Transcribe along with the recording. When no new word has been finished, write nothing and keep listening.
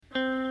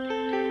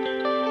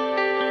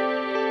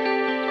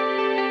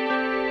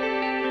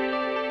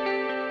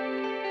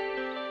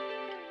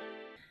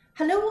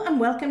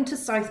welcome to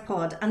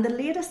Southpod and the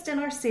latest in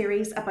our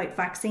series about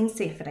vaccine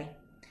safety.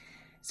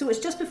 So it's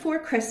just before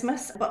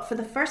Christmas, but for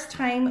the first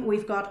time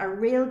we've got a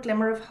real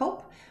glimmer of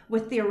hope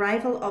with the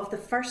arrival of the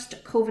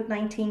first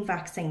COVID-19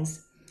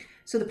 vaccines.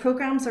 So the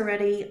programme's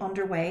already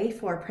underway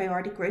for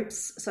priority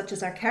groups such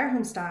as our care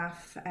home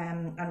staff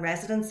and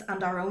residents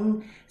and our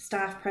own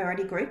staff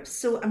priority groups.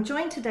 So I'm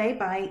joined today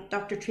by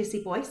Dr.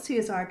 Tracy Boyce, who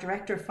is our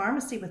Director of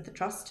Pharmacy with the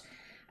Trust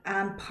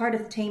and part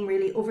of the team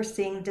really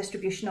overseeing the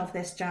distribution of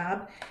this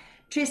jab.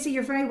 Tracy,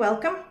 you're very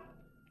welcome.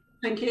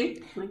 Thank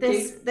you.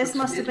 This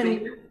must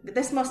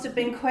have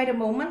been quite a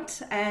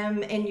moment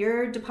in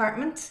your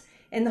department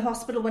in the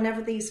hospital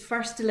whenever these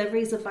first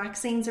deliveries of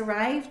vaccines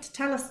arrived.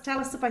 Tell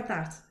us about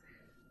that.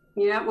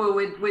 Yeah, well,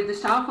 with the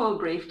staff all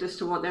briefed as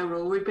to what their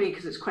role would be,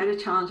 because it's quite a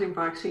challenging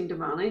vaccine to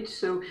manage.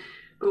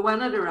 But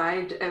when it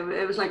arrived,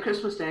 it was like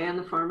Christmas Day in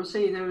the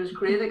pharmacy. There was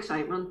great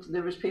excitement.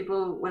 There was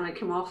people, when it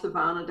came off the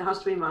van, it has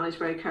to be managed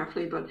very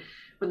carefully, but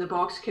when the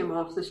box came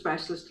off the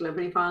specialist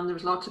delivery van, there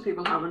was lots of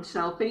people having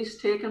selfies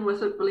taken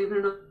with it, believe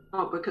it or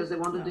not, because they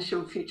wanted to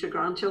show future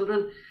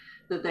grandchildren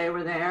that they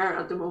were there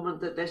at the moment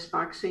that this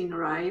vaccine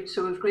arrived.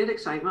 So it was great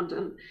excitement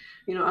and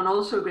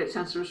also a great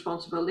sense of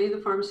responsibility.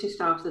 The pharmacy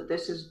staff, that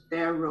this is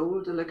their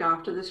role to look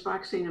after this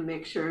vaccine and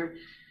make sure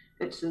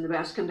it's in the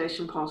best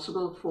condition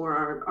possible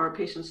for our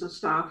patients and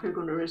staff who are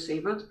going to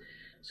receive it.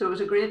 So it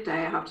was a great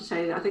day, I have to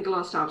say. I think a lot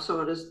of staff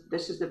saw it as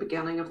this is the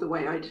beginning of the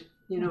way out,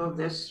 of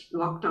this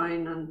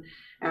lockdown and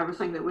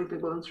everything that we've been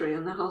going through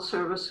in the health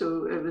service.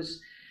 So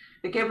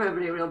it gave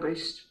everybody a real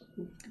boost.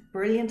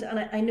 Brilliant.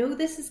 And I know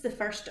this is the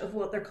first of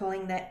what they're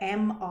calling the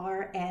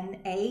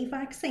mRNA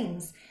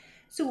vaccines.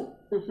 So,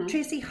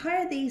 Tracy, how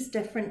are these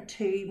different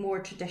to more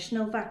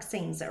traditional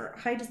vaccines, or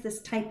how does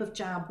this type of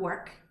jab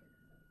work?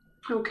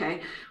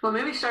 Okay, well,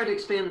 maybe start to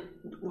explain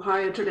how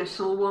a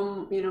traditional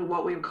one,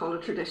 what we would call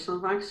a traditional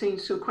vaccine.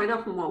 So quite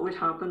often what would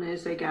happen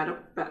is they get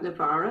the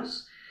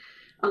virus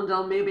and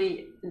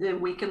they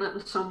weaken it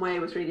in some way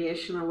with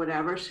radiation or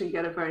whatever, so you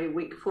get a very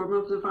weak form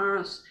of the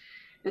virus.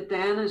 It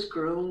then is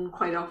grown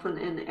quite often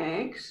in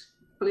eggs,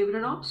 believe it or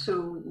not.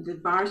 So the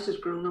virus is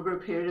grown over a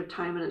period of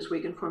time in its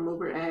weakened form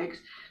over eggs.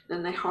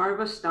 Then they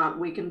harvest that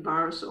weakened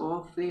virus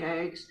off the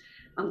eggs,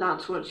 and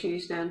that's what's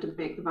used then to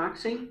make the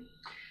vaccine.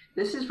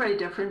 This is very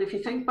different. If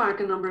you think back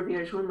a number of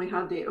years when we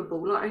had the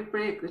Ebola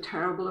outbreak, the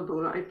terrible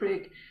Ebola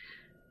outbreak,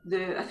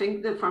 I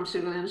think the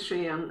pharmaceutical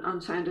industry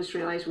and scientists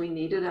realised we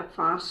needed a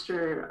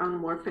faster and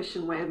more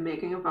efficient way of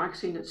making a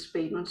vaccine at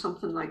speed when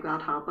something like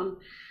that happened.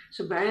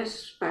 So various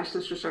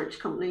specialist research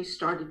companies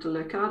started to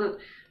look at it,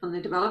 and they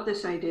developed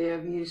this idea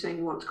of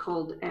using what's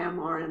called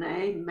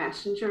mRNA,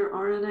 messenger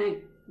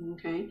RNA.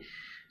 Okay,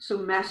 so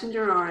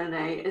messenger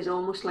RNA is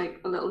almost like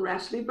a little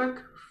recipe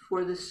book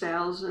for the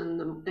cells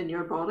in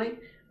your body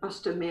as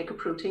to make a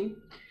protein.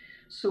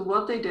 So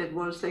what they did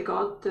was they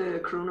got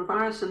the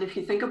coronavirus, and if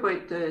you think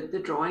about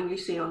the drawing you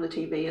see on the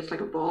TV, it's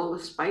like a ball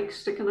with spikes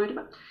sticking out of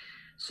it.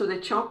 So they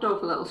chopped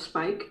off a little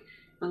spike,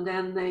 and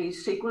then they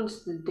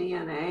sequenced the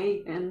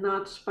DNA in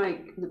that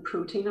spike, the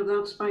protein of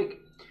that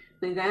spike.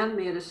 They then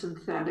made a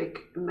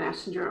synthetic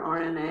messenger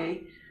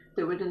RNA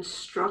that would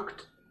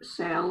instruct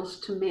cells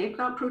to make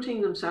that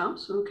protein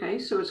themselves. Okay,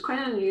 so it's quite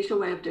an unusual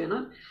way of doing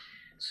it.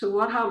 So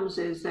what happens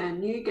is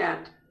then you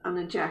get an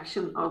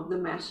injection of the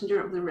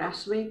messenger of the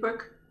recipe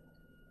book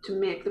to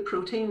make the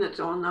protein that's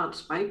on that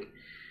spike.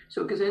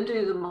 So it goes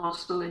into the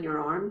muscle in your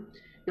arm.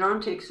 Your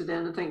arm takes it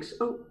in and thinks,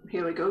 oh,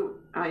 here we go,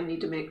 I need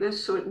to make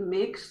this. So it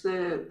makes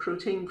the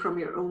protein from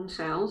your own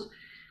cells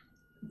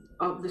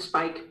of the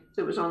spike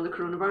that was on the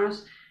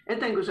coronavirus.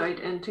 It then goes out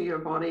into your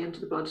body, into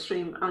the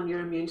bloodstream, and your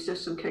immune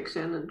system kicks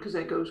in, and because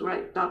it goes,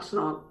 right, that's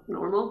not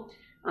normal.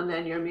 And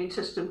then your immune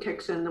system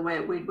kicks in the way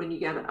it would when you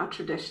get a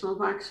traditional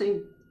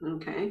vaccine.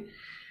 Okay.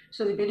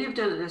 So the beauty of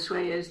doing it this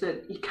way is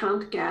that you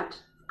can't get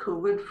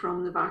COVID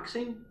from the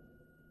vaccine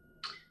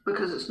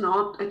because it's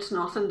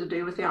nothing to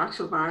do with the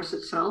actual virus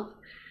itself.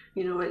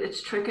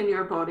 It's tricking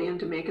your body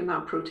into making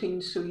that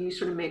protein, so you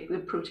sort of make the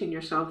protein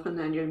yourself and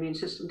then your immune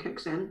system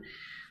kicks in.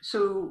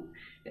 So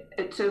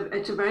it's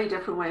a very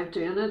different way of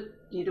doing it.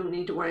 You don't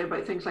need to worry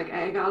about things like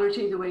egg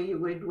allergy the way you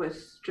would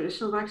with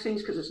traditional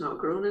vaccines because it's not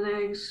grown in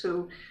eggs.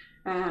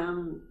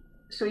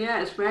 So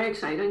yeah, it's very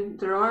exciting.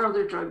 There are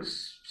other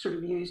drugs sort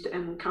of used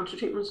in cancer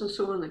treatments and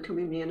so on that can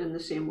be made in the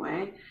same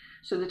way.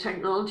 So the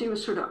technology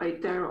was sort of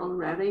out there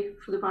already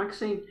for the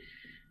vaccine.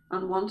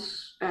 And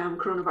once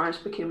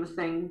coronavirus became a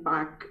thing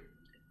back,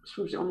 I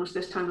suppose almost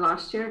this time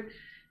last year,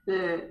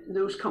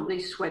 those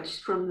companies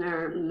switched from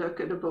their look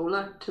at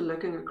Ebola to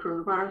looking at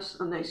coronavirus,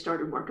 and they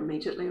started work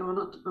immediately on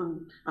it.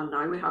 And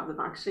now we have the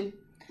vaccine,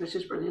 which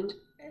is brilliant.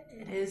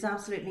 It is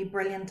absolutely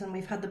brilliant, and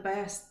we've had the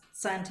best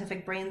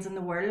scientific brains in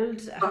the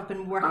world have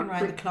been working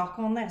around the clock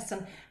on this,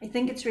 and I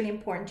think it's really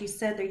important. You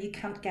said there you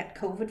can't get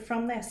COVID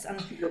from this,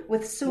 and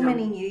with so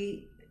many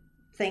new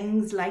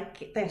things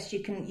like this,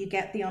 you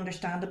get the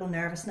understandable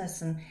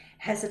nervousness and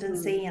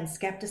hesitancy and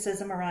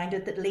skepticism around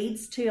it that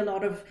leads to a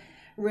lot of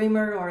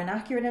rumour or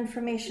inaccurate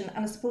information.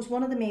 And I suppose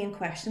one of the main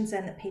questions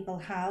then that people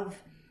have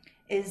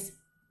is,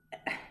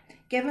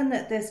 given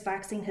that this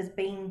vaccine has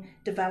been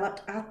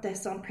developed at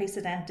this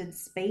unprecedented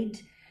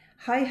speed,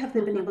 how have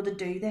they been able to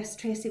do this,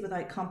 Tracy,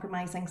 without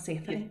compromising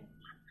safety?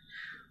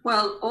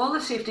 Well, all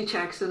the safety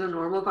checks that a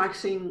normal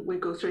vaccine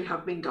would go through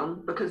have been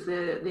done, because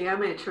the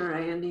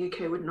MHRA in the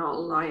UK would not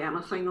allow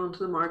anything onto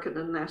the market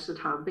unless it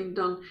had been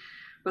done.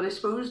 But I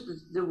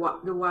suppose the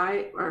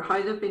why, or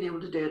how they've been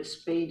able to do it at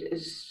speed,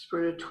 is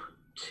for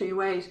two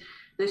ways.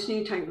 This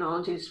new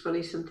technology is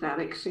fully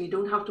synthetic, so you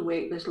don't have to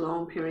wait this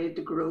long period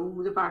to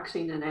grow the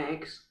vaccine in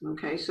eggs.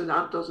 Okay, so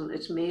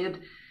it's made,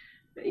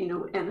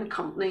 in a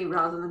company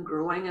rather than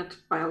growing it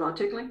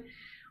biologically.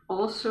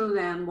 Also,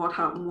 then what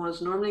happened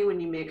was, normally when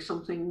you make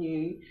something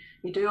new,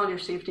 you do all your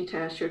safety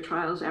tests, your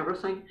trials,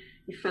 everything.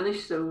 You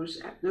finish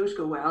those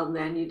go well, and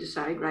then you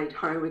decide, right,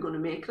 how are we going to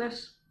make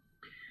this?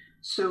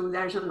 So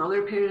there's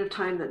another period of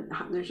time that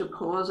there's a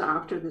pause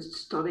after the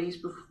studies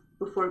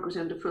before it goes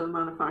into full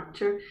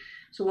manufacture.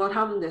 So what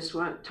happened this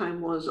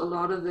time was, a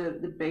lot of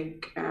the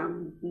big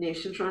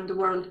nations around the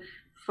world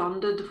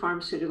funded the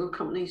pharmaceutical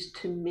companies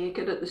to make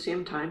it at the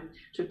same time.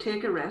 So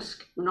take a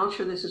risk. We're not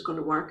sure this is going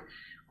to work,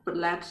 but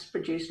let's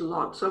produce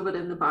lots of it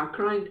in the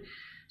background.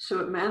 So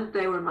it meant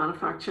they were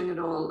manufacturing it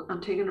all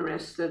and taking a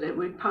risk that it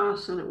would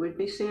pass and it would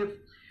be safe.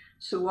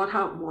 So what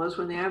happened was,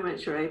 when the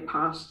MHRA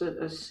passed it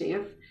as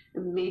safe,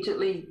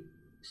 immediately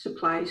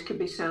supplies could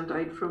be sent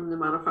out from the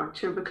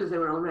manufacturer, because they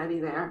were already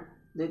there.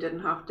 They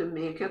didn't have to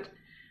make it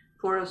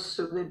for us,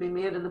 so they'd been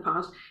made in the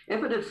past.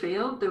 If it had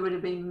failed, there would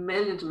have been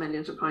millions and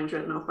millions of pounds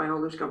written off by all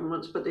those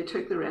governments, but they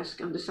took the risk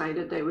and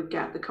decided they would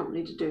get the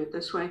company to do it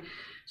this way.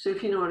 So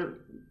if you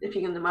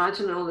can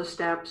imagine all the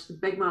steps, the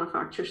big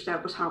manufacturer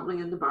step was happening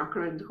in the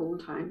background the whole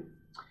time.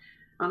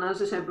 And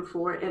as I said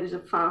before, it is a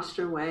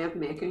faster way of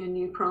making a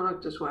new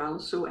product as well.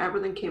 So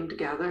everything came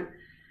together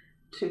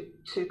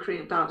to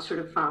create that sort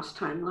of fast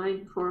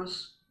timeline for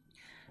us.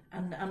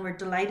 And we're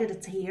delighted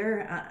it's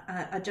here.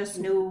 I just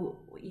know,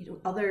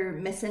 other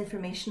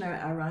misinformation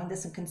around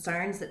this and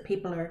concerns that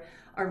people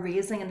are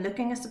raising and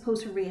looking, I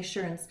suppose, for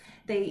reassurance.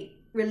 They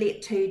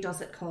relate to,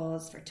 does it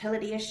cause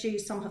fertility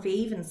issues? Some have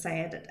even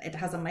said it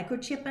has a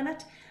microchip in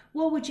it.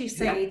 What would you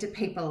say to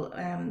people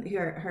who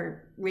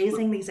are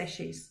raising these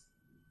issues?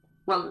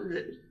 Well,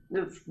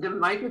 the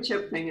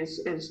microchip thing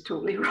is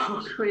totally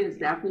wrong. It's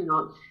definitely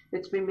not.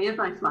 It's been made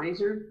by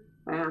Pfizer.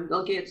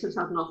 Bill Gates has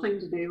had nothing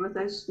to do with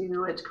this.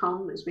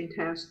 It's been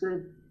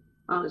tested,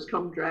 and it's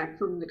come direct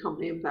from the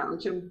company in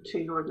Belgium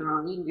to Northern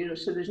Ireland.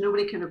 So there's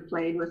nobody kind of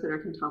played with it or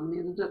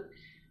contaminated it.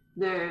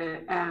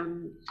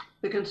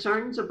 The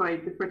concerns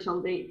about the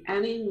fertility,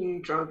 any new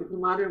drug, no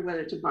matter whether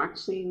it's a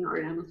vaccine or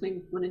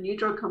anything, when a new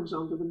drug comes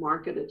onto the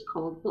market, it's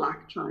called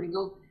black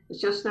triangle. It's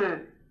just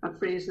a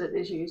phrase that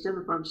is used in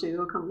the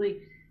pharmaceutical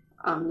company,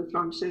 the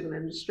pharmaceutical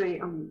industry.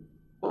 And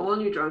all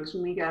new drugs,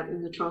 when we get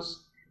in the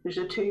trust, there's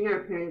a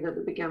 2-year period at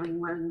the beginning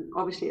when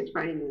obviously it's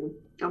very new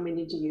and we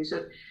need to use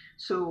it.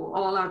 So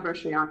all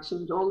adverse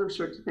reactions, all those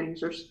sorts of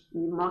things,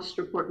 you must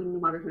report them, no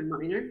matter how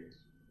minor.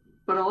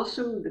 But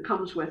also that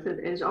comes with it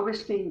is,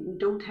 obviously you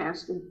don't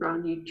test a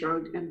brand new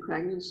drug in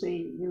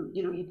pregnancy. You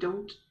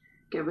don't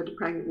give it to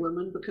pregnant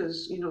women,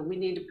 because we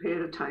need a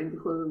period of time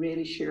before we're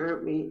really sure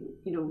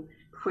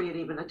before you'd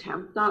even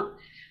attempt that.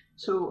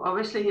 So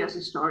obviously, as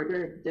a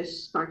starter,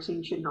 this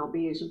vaccine should not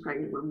be used in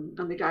pregnant women,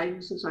 and the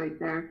guidance is out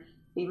there.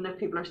 Even if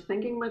people are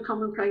thinking about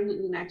becoming pregnant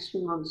in the next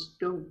few months,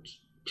 don't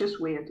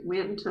just wait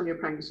until your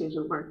pregnancy is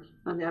over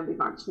and then be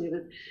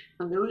vaccinated.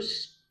 And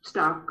those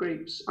staff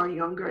groups are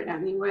younger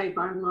anyway,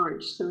 by and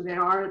large, so they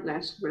are at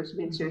less risk of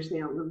being seriously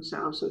ill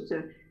themselves. So it's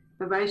a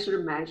very sort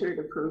of measured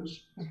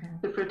approach.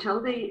 The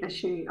fertility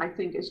issue, I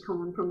think, is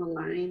coming from a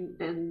line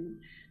in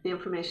the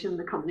information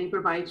the company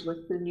provides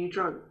with the new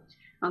drug.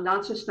 And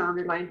that's a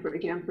standard line for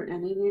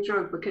any new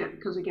drug,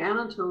 because again,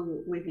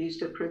 until we've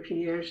used it for a few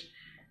years,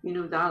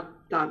 that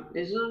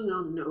is an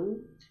unknown.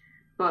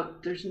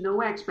 But there's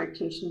no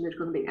expectation there's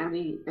going to be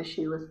any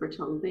issue with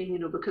fertility,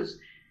 because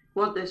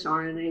what this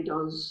RNA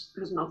does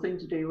has nothing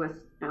to do with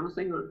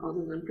anything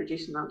other than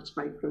producing that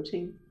spike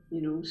protein,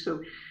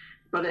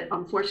 But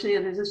unfortunately,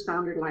 it is a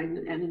standard line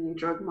that any new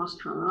drug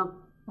must have,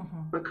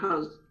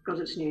 because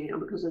it's new and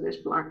because of this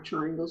black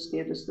triangle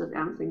status that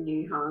anything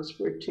new has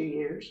for 2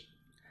 years.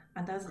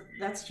 And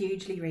that's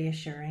hugely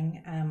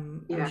reassuring,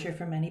 I'm sure,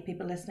 for many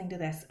people listening to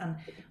this. And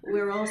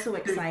we're also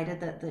excited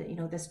that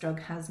this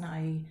drug has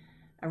now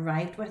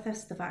arrived with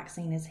us. The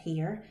vaccine is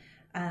here,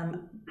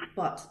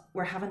 but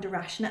we're having to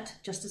ration it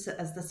just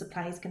as the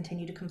supplies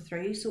continue to come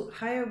through. So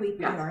how are we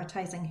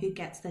prioritising who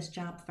gets this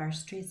jab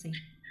first, Tracy?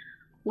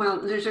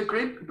 Well, there's a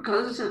group,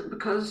 because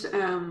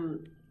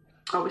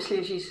obviously,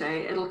 as you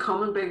say, it'll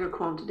come in bigger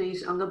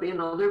quantities, and there'll be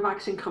another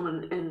vaccine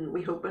coming in,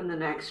 we hope, in the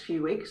next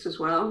few weeks as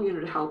well,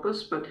 to help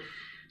us. But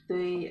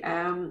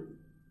what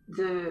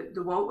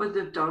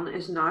they've done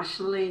is,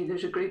 nationally,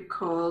 there's a group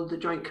called the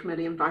Joint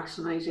Committee on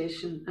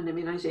Vaccination and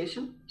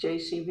Immunisation,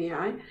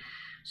 JCVI.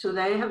 So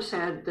they have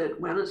said that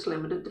when it's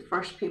limited, the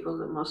first people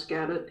that must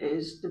get it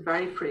is the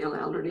very frail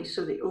elderly,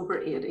 so the over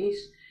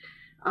 80s.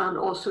 and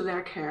also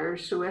their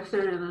carers. So if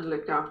they're in a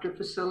looked after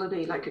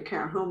facility like a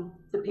care home,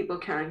 the people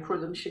caring for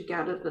them should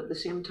get it at the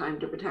same time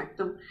to protect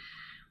them.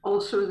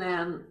 Also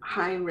then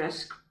high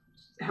risk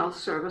health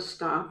service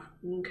staff.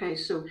 Okay,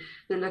 so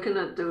they're looking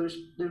at those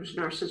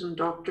nurses and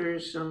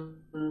doctors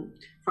and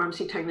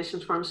pharmacy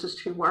technicians,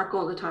 pharmacists who work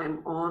all the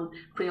time on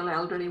frail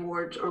elderly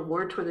wards or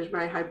wards where there's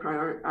very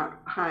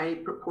high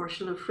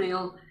proportion of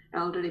frail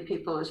elderly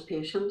people as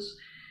patients.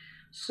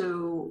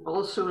 So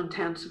also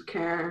intensive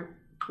care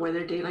where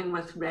they're dealing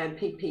with red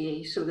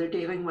PPE, so they're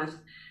dealing with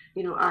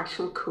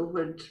actual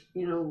COVID,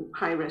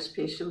 high risk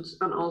patients,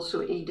 and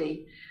also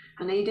ED.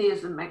 And ED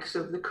is a mix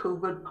of the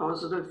COVID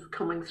positive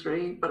coming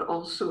through, but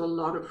also a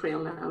lot of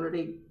frail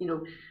elderly,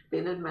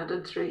 being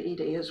admitted through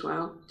ED as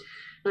well.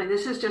 Now,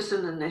 this is just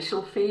an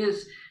initial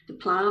phase. The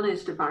plan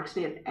is to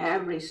vaccinate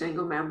every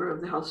single member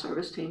of the health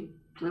service team.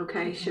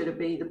 Okay, should it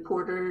be the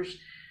porters,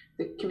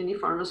 the community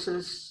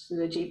pharmacists,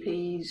 the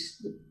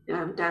GPs,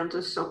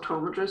 dentists,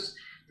 optometrists.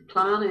 The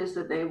plan is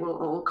that they will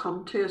all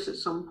come to us at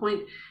some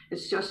point.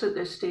 It's just at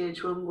this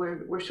stage when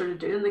we're sort of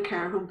doing the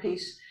care home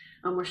piece,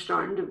 and we're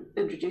starting to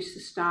introduce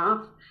the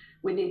staff.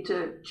 We need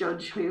to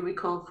judge who we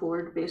call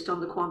forward based on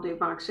the quantity of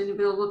vaccine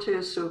available to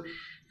us. So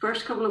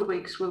first couple of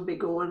weeks we'll be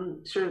going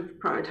sort of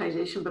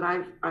prioritisation, but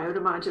I would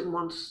imagine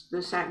once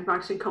the second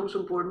vaccine comes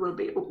on board, we'll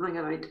be opening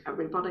it out to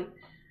everybody.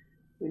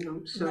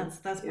 So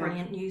that's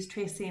brilliant news,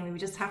 Tracy. I mean, we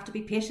just have to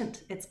be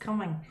patient. It's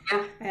coming.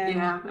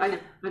 I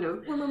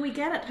know. Well, when we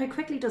get it, how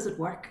quickly does it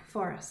work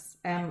for us?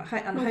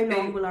 How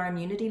long will our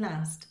immunity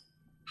last?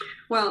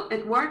 Well,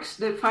 it works.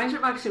 The Pfizer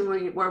vaccine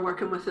we're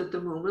working with at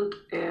the moment,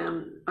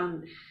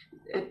 and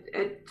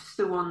it's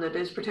the one that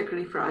is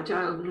particularly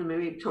fragile. And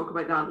maybe talk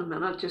about that in a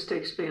minute, just to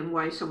explain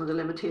why some of the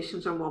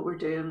limitations on what we're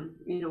doing.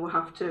 We'll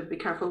have to be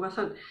careful with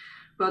it.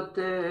 But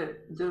the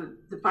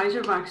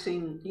Pfizer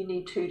vaccine, you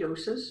need 2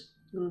 doses.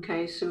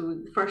 Okay, so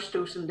the first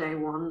dose on day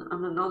 1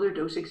 and another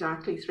dose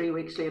exactly 3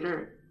 weeks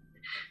later.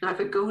 Now, if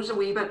it goes a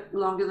wee bit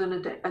longer than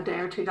a day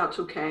or 2, that's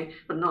okay,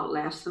 but not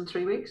less than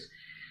 3 weeks.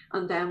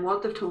 And then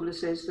what they've told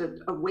us is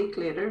that a week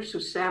later, so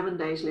 7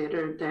 days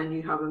later, then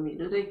you have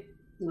immunity.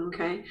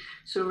 Okay,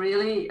 so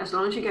really, as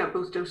long as you get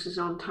both doses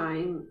on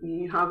time,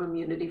 you have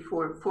immunity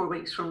for 4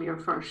 weeks from your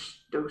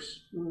first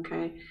dose.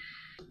 Okay,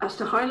 as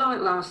to how long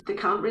it lasts, they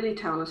can't really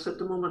tell us at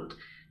the moment.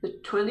 The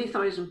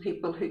 20,000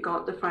 people who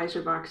got the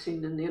Pfizer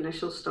vaccine in the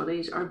initial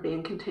studies are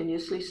being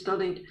continuously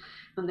studied,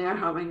 and they're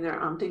having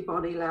their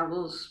antibody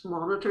levels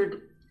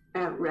monitored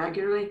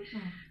regularly.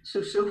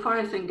 So far,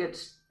 I think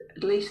it's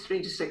at least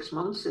 3 to 6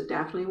 months. It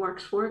definitely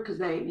works for it because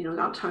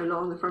that's how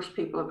long the first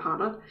people have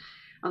had it,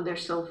 and they're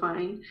still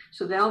fine.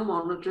 So they'll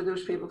monitor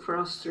those people for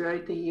us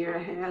throughout the year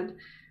ahead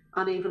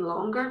and even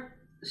longer.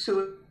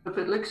 So if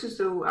it looks as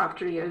though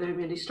after a year they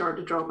really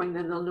started dropping,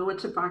 then they'll know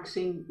it's a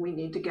vaccine we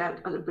need to get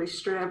as a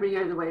booster every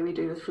year, the way we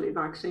do with flu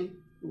vaccine.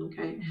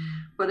 Okay,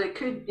 but it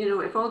could,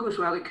 if all goes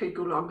well, it could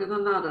go longer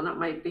than that, and it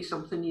might be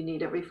something you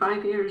need every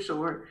 5 years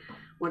or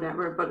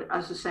whatever. But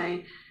as I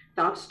say,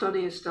 that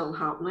study is still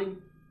happening,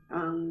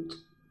 and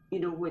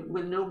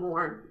we'll know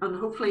more, and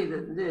hopefully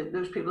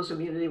those people's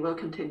immunity will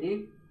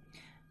continue.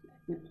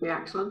 It'd be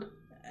excellent.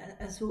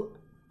 So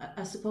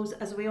I suppose,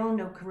 as we all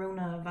know,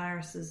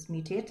 coronaviruses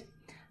mutate.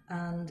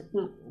 And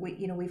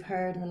we've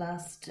heard in the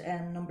last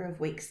number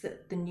of weeks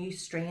that the new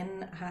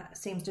strain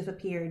seems to have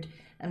appeared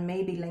and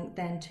may be linked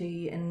then to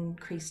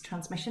increased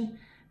transmission,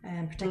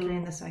 particularly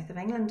in the south of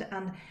England.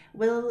 And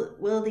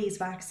will these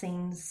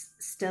vaccines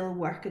still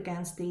work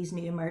against these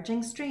new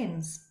emerging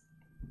strains?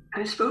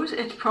 I suppose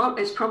it's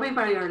probably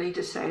very early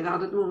to say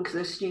that at the moment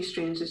because this new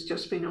strain has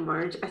just been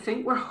emerged. I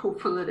think we're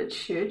hopeful that it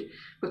should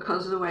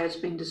because of the way it's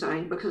been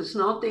designed, because it's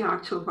not the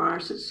actual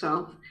virus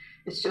itself,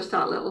 it's just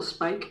that little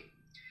spike.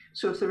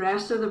 So if the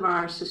rest of the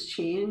virus has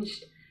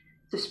changed,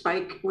 the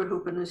spike we're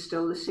hoping is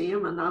still the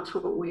same, and that's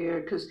what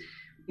because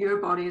your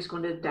body is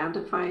going to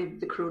identify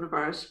the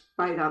coronavirus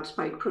by that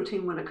spike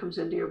protein when it comes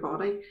into your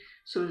body.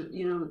 So,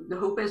 the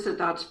hope is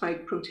that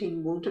spike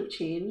protein won't have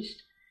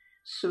changed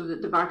so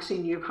that the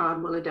vaccine you've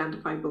had will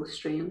identify both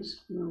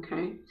strains.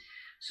 Okay.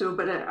 So,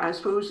 but I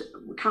suppose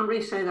we can't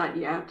really say that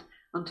yet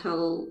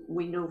until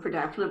we know for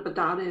definite, but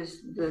that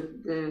is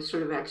the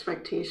sort of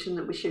expectation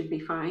that we should be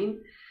fine.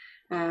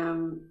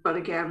 But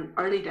again,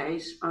 early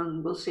days,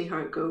 and we'll see how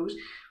it goes.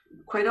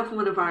 Quite often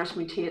when a virus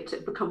mutates,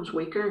 it becomes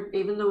weaker,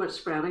 even though it's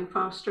spreading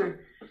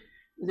faster.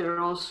 They're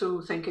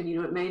also thinking,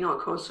 it may not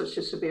cause such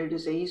a severe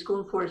disease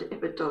going forward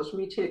if it does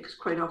mutate, because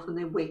quite often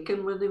they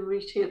weaken when they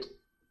mutate.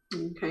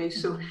 Okay,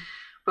 so,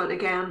 but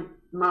again,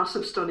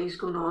 massive studies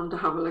going on to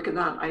have a look at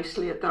that,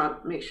 isolate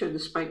that, make sure the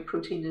spike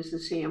protein is the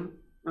same,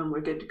 and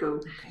we're good to go.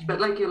 Okay. But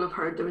like you'll have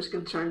heard, there was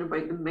concern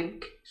about the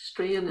mink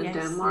strain in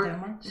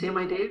Denmark. Same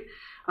idea.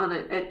 And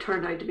it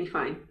turned out to be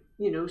fine,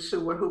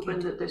 so we're hoping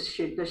that this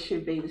should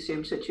be the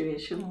same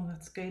situation. Oh,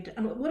 that's good.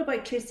 And what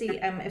about, Tracy,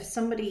 if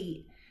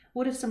somebody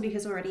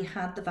has already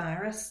had the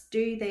virus,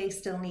 do they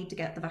still need to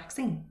get the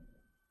vaccine?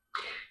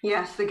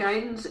 Yes, the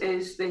guidance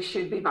is they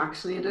should be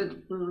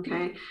vaccinated,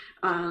 okay?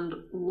 And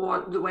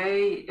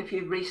if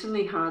you've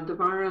recently had the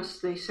virus,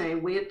 they say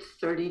wait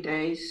 30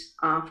 days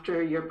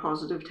after your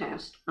positive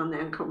test and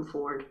then come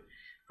forward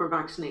for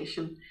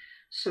vaccination.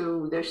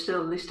 So they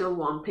still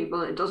want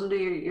people. It doesn't do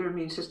your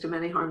immune system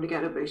any harm to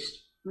get a boost,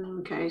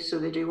 okay? So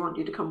they do want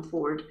you to come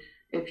forward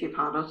if you've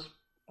had it.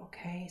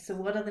 Okay, so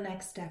what are the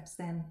next steps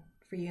then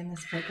for you in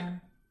this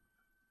program?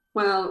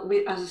 Well,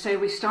 as I say,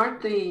 we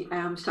start the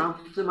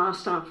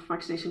mass staff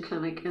vaccination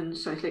clinic in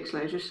South Lakes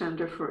Leisure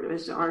Centre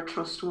is our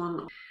trust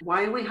one.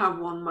 Why we have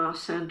one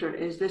mass centre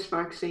is this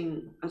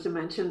vaccine, as I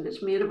mentioned,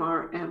 it's made of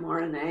our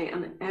mRNA,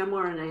 and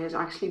mRNA is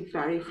actually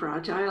very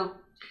fragile.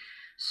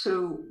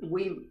 So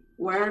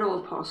where at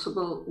all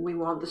possible, we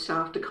want the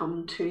staff to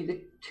come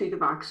to the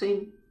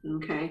vaccine.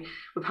 Okay,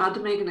 we've had to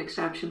make an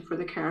exception for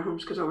the care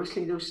homes because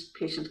obviously those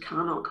patients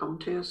cannot come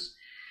to us.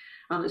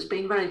 And it's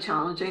been very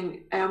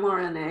challenging.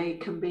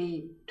 mRNA can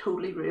be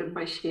totally ruined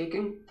by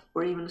shaking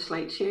or even a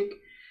slight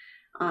shake.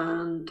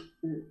 And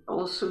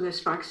also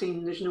this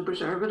vaccine, there's no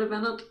preservative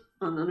in it.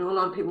 And I know a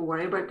lot of people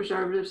worry about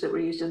preservatives that were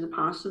used in the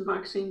past in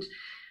vaccines,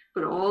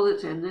 but all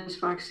that's in this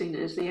vaccine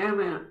is the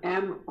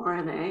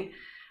mRNA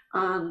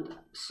and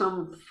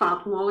some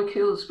fat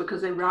molecules,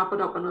 because they wrap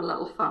it up in a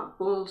little fat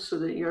ball so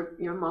that your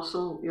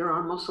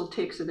arm muscle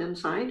takes it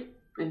inside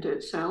into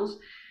its cells.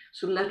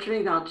 So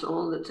literally that's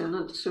all that's in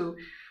it. So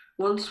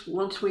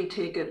once we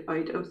take it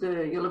out of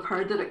you'll have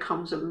heard that it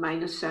comes at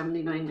minus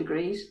 79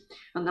 degrees,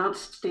 and that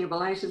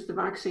stabilizes the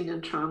vaccine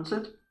in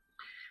transit.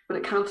 But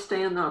it can't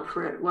stay in that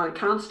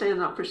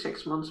for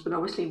 6 months, but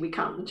obviously we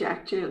can't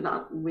inject you, and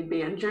that we'd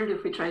be injured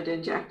if we tried to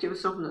inject you with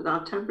something at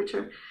that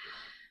temperature.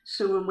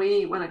 So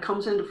when it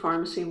comes into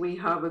pharmacy, we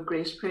have a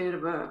grace period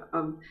of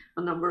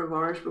a number of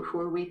hours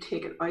before we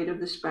take it out of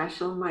the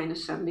special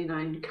minus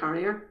 79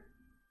 carrier.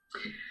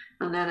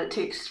 And then it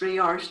takes 3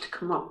 hours to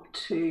come up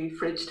to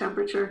fridge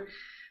temperature.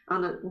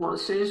 And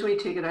as soon as we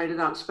take it out of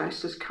that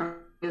specialist carrier,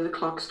 the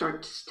clock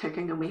starts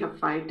ticking and we have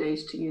 5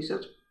 days to use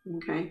it.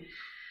 Okay.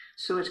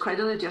 So it's quite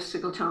a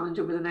logistical challenge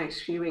over the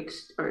next few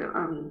weeks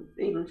or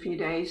even few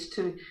days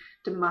to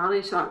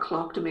manage that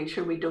clock to make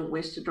sure we don't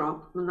waste a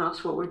drop. And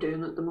that's what we're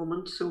doing at the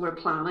moment. So we're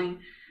planning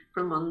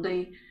for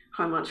Monday,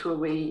 how much will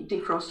we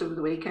defrost over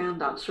the weekend,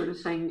 that sort of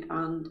thing.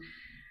 And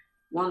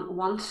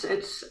once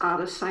it's at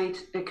a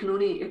site, it can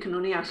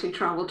only actually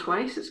travel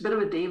twice. It's a bit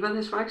of a diva,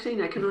 this vaccine.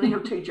 It can only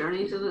have 2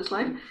 journeys in its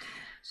life.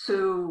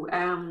 So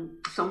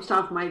some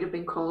staff might have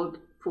been called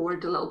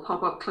forward to little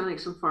pop-up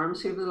clinics and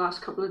pharmacy over the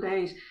last couple of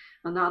days,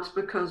 and that's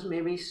because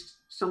maybe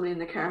somebody in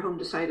the care home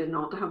decided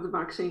not to have the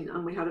vaccine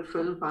and we had a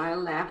full vial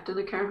left in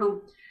the care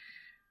home.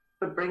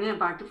 But bringing it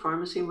back to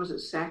pharmacy was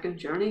its second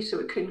journey, so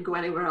it couldn't go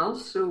anywhere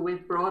else. So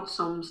we've brought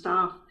some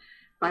staff,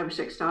 5 or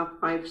 6 staff,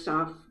 5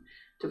 staff,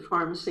 to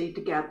pharmacy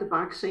to get the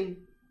vaccine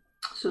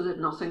so that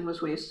nothing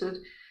was wasted.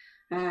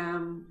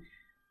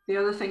 The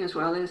other thing as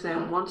well is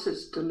once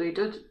it's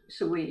diluted,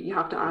 so you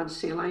have to add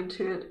saline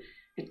to it,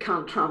 it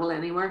can't travel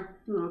anywhere.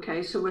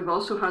 Okay, so we've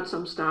also had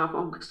some staff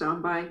on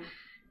standby.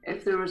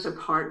 If there was a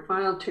part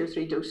vial, 2 or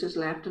 3 doses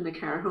left in the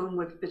care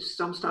home,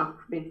 some staff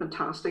have been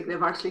fantastic.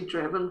 They've actually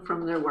driven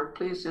from their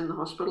workplace in the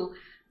hospital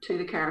to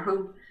the care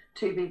home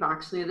to be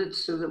vaccinated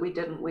so that we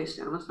didn't waste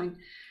anything.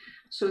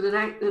 So the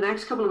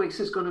next couple of weeks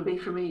is going to be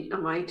for me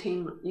and my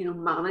team,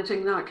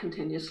 managing that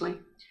continuously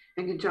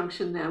in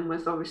conjunction then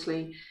with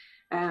obviously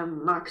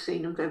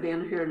Maxine and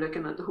Vivian, who are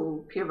looking at the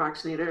whole peer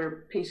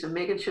vaccinator piece and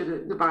making sure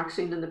that the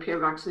vaccine and the peer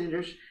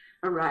vaccinators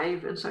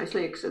arrive in South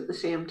Lakes at the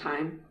same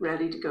time,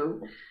 ready to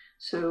go.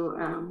 So,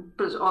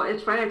 but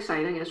it's very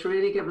exciting. It's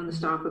really giving the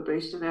staff a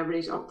boost and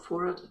everybody's up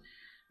for it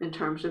in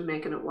terms of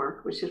making it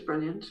work, which is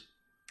brilliant.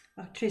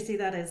 Oh, Tracy,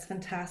 that is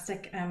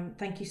fantastic.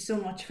 Thank you so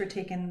much for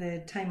taking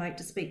the time out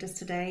to speak to us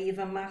today. You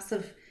have a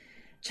massive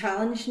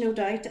challenge, no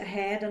doubt,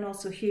 ahead and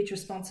also huge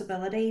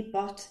responsibility,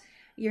 but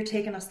you're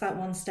taking us that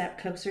one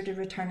step closer to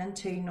returning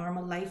to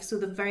normal life. So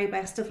the very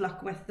best of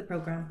luck with the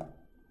programme.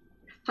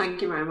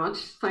 Thank you very much.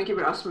 Thank you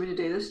for asking me to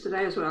do this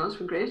today as well. It's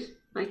been great.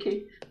 Thank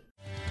you.